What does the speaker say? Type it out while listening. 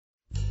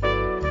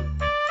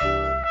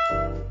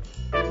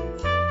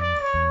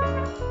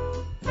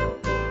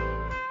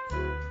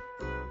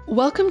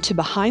Welcome to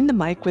Behind the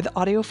Mic with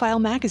AudioFile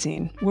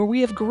Magazine, where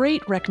we have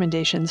great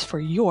recommendations for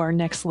your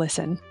next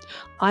listen.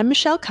 I'm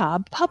Michelle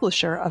Cobb,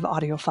 publisher of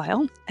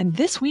AudioFile, and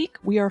this week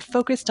we are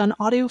focused on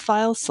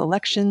AudioFile's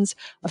selections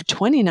of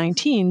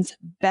 2019's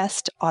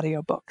best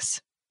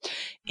audiobooks.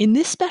 In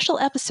this special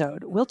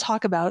episode, we'll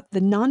talk about the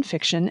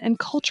nonfiction and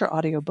culture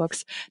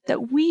audiobooks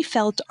that we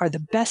felt are the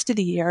best of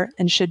the year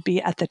and should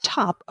be at the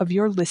top of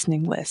your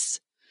listening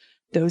lists.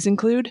 Those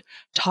include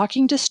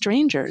Talking to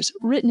Strangers,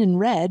 written and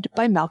read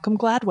by Malcolm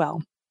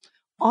Gladwell;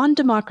 On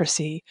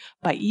Democracy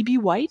by E.B.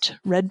 White,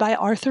 read by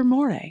Arthur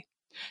Moray;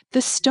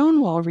 The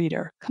Stonewall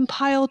Reader,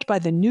 compiled by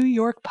the New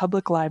York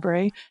Public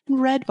Library and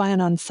read by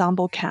an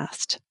ensemble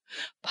cast;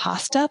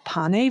 Pasta,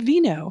 Pane,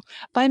 Vino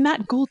by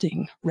Matt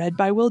Goulding, read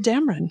by Will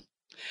Dameron;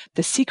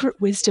 The Secret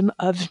Wisdom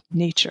of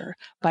Nature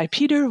by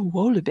Peter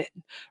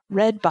Wohlleben,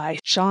 read by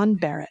Sean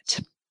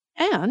Barrett;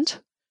 and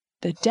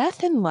The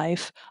Death and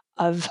Life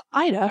of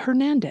Ida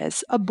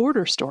Hernandez, A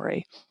Border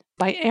Story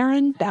by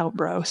Aaron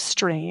Balbro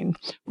Strain,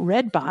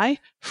 read by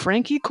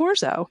Frankie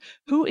Corzo,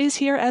 who is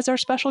here as our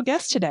special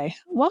guest today.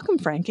 Welcome,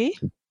 Frankie.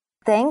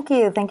 Thank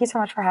you. Thank you so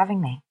much for having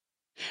me.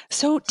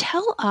 So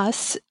tell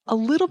us a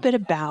little bit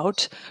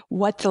about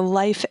what the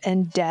life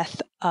and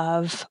death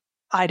of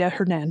Ida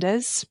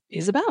Hernandez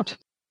is about.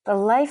 The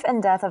life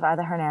and death of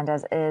Ida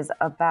Hernandez is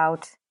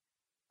about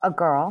a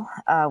girl.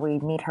 We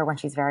meet her when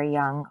she's very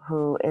young,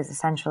 who is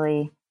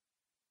essentially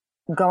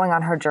going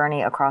on her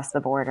journey across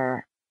the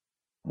border.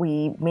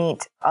 We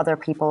meet other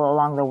people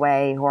along the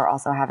way who are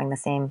also having the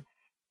same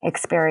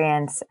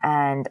experience,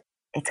 and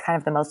it's kind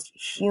of the most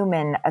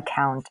human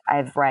account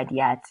I've read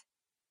yet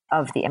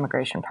of the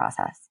immigration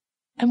process.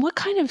 And what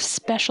kind of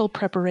special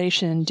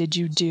preparation did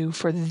you do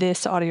for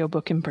this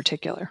audiobook in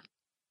particular?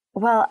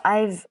 Well,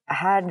 I've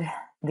had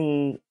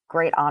the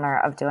great honor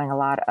of doing a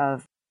lot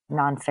of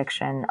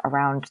nonfiction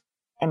around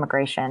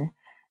immigration.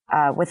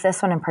 With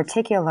this one in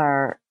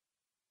particular,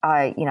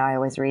 I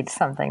always read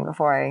something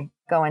before I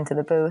go into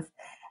the booth.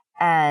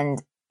 And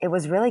it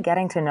was really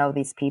getting to know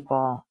these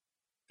people.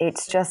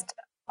 It's just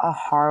a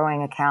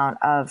harrowing account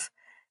of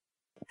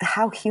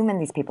how human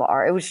these people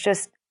are. It was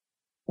just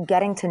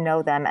getting to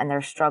know them and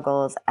their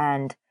struggles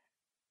and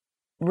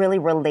really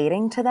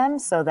relating to them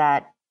so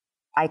that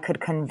I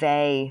could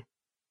convey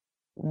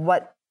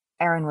what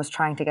Aaron was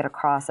trying to get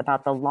across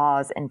about the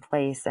laws in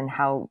place and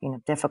how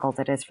difficult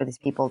it is for these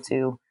people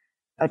to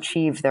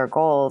achieve their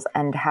goals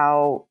and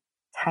how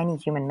tiny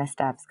human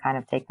missteps kind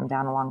of take them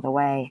down along the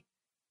way.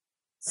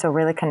 So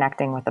really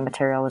connecting with the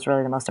material was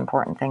really the most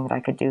important thing that I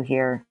could do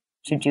here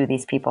to do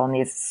these people and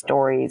these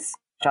stories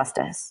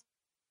justice.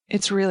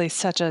 It's really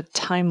such a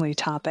timely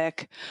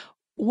topic.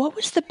 What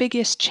was the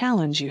biggest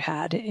challenge you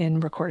had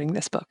in recording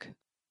this book?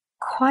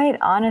 Quite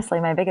honestly,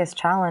 my biggest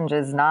challenge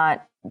is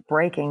not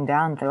breaking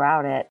down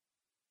throughout it.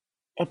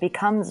 It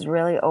becomes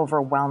really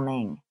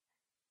overwhelming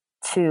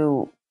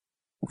to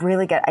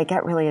I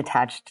get really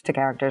attached to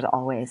characters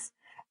always.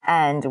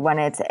 And when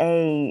it's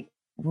a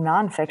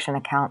nonfiction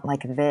account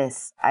like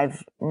this,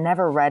 I've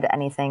never read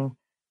anything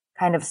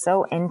kind of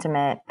so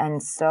intimate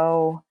and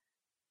so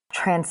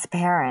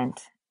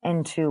transparent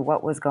into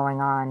what was going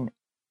on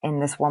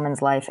in this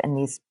woman's life and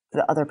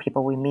the other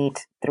people we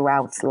meet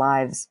throughout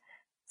lives.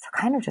 So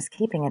kind of just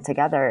keeping it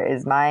together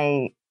is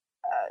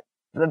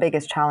the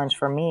biggest challenge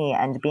for me,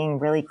 and being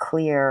really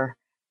clear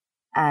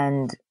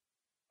and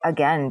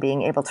again,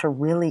 being able to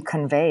really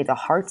convey the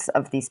hearts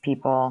of these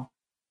people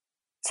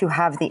to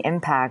have the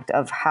impact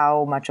of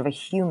how much of a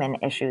human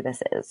issue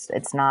this is.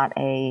 It's not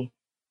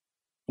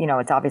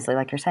it's obviously,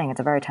 like you're saying, it's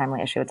a very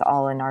timely issue. It's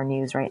all in our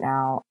news right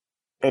now.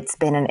 It's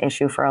been an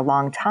issue for a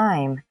long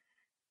time,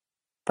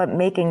 but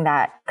making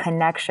that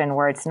connection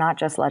where it's not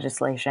just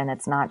legislation,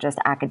 it's not just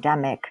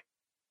academic.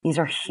 These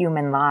are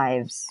human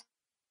lives,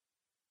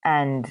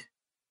 and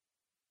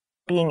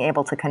being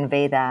able to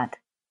convey that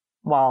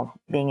while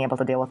being able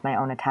to deal with my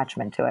own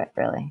attachment to it,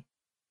 really.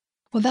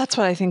 Well, that's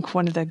what I think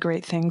one of the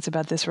great things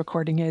about this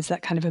recording is,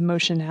 that kind of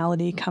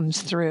emotionality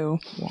comes through.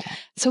 Yeah.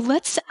 So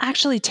let's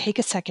actually take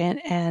a second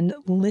and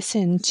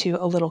listen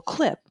to a little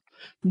clip.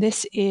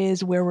 This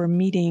is where we're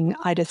meeting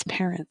Ida's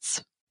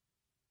parents.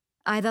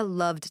 Ida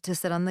loved to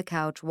sit on the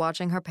couch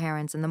watching her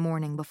parents in the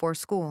morning before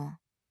school.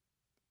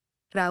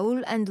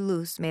 Raul and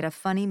Luz made a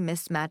funny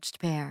mismatched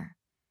pair.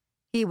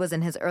 He was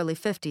in his early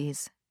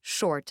 50s,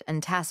 short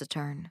and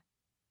taciturn.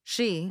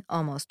 She,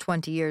 almost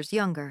 20 years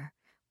younger,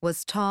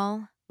 was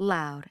tall,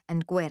 loud,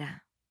 and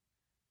güera.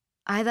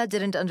 Ida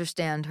didn't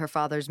understand her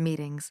father's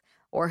meetings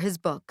or his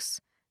books,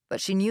 but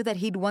she knew that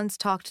he'd once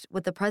talked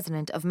with the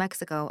president of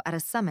Mexico at a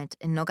summit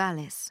in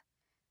Nogales.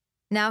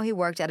 Now he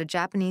worked at a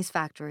Japanese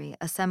factory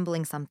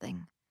assembling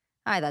something.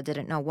 Ida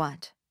didn't know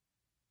what.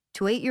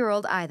 To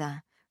 8-year-old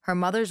Ida, her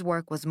mother's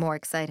work was more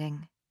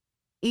exciting.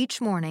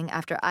 Each morning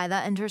after Ida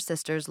and her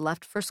sisters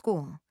left for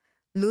school,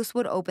 Luz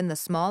would open the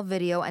small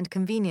video and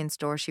convenience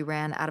store she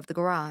ran out of the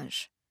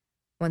garage.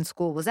 When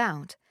school was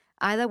out,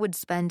 Ida would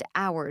spend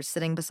hours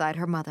sitting beside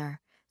her mother,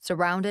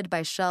 surrounded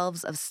by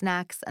shelves of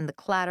snacks and the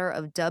clatter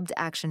of dubbed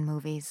action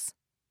movies.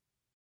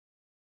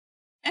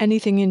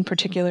 Anything in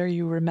particular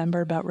you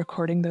remember about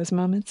recording those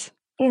moments?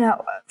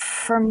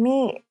 For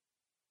me,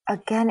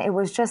 again, it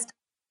was just,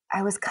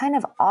 I was kind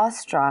of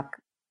awestruck.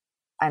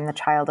 I'm the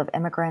child of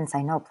immigrants.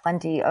 I know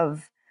plenty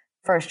of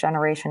first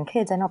generation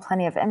kids. I know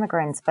plenty of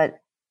immigrants, but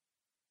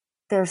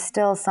there's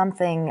still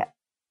something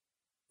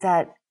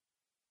that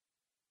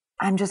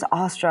I'm just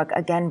awestruck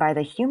again by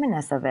the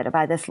humanness of it,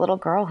 by this little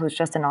girl who's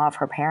just in awe of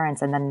her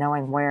parents and then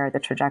knowing where the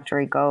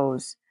trajectory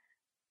goes.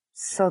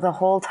 So the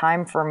whole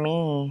time for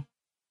me,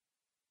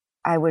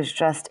 I was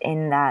just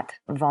in that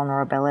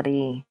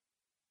vulnerability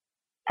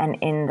and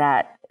in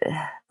that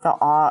the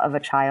awe of a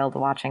child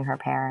watching her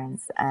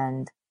parents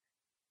and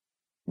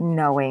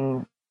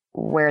knowing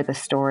where the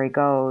story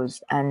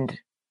goes, and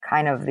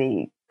kind of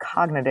the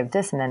cognitive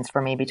dissonance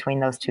for me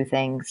between those two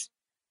things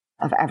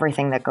of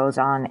everything that goes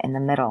on in the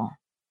middle.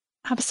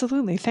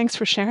 Absolutely. Thanks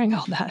for sharing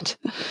all that.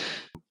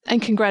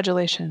 And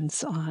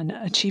congratulations on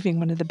achieving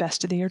one of the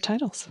Best of the Year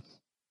titles.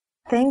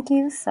 Thank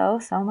you so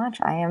much.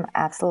 I am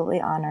absolutely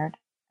honored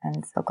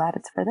and so glad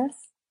it's for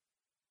this.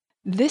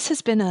 This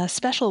has been a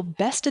special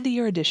Best of the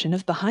Year edition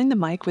of Behind the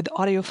Mic with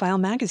AudioFile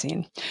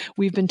magazine.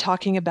 We've been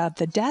talking about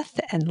the death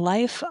and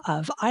life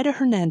of Ida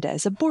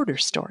Hernandez, A Border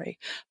Story,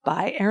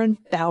 by Erin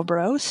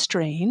Bowbro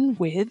Strain,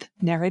 with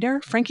narrator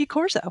Frankie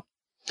Corzo.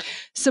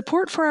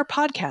 Support for our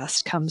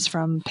podcast comes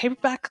from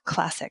Paperback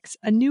Classics,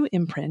 a new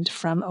imprint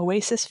from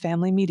Oasis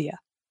Family Media.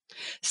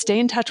 Stay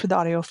in touch with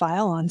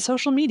AudioFile on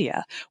social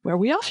media, where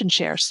we often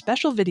share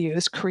special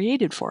videos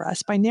created for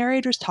us by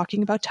narrators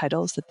talking about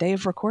titles that they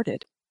have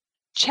recorded.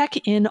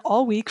 Check in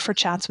all week for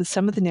chats with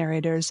some of the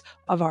narrators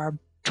of our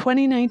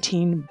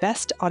 2019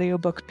 Best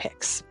Audiobook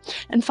Picks,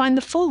 and find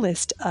the full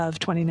list of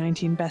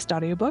 2019 Best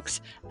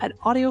Audiobooks at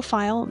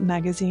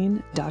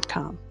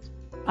audiofilemagazine.com.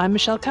 I'm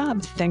Michelle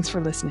Cobb. Thanks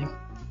for listening.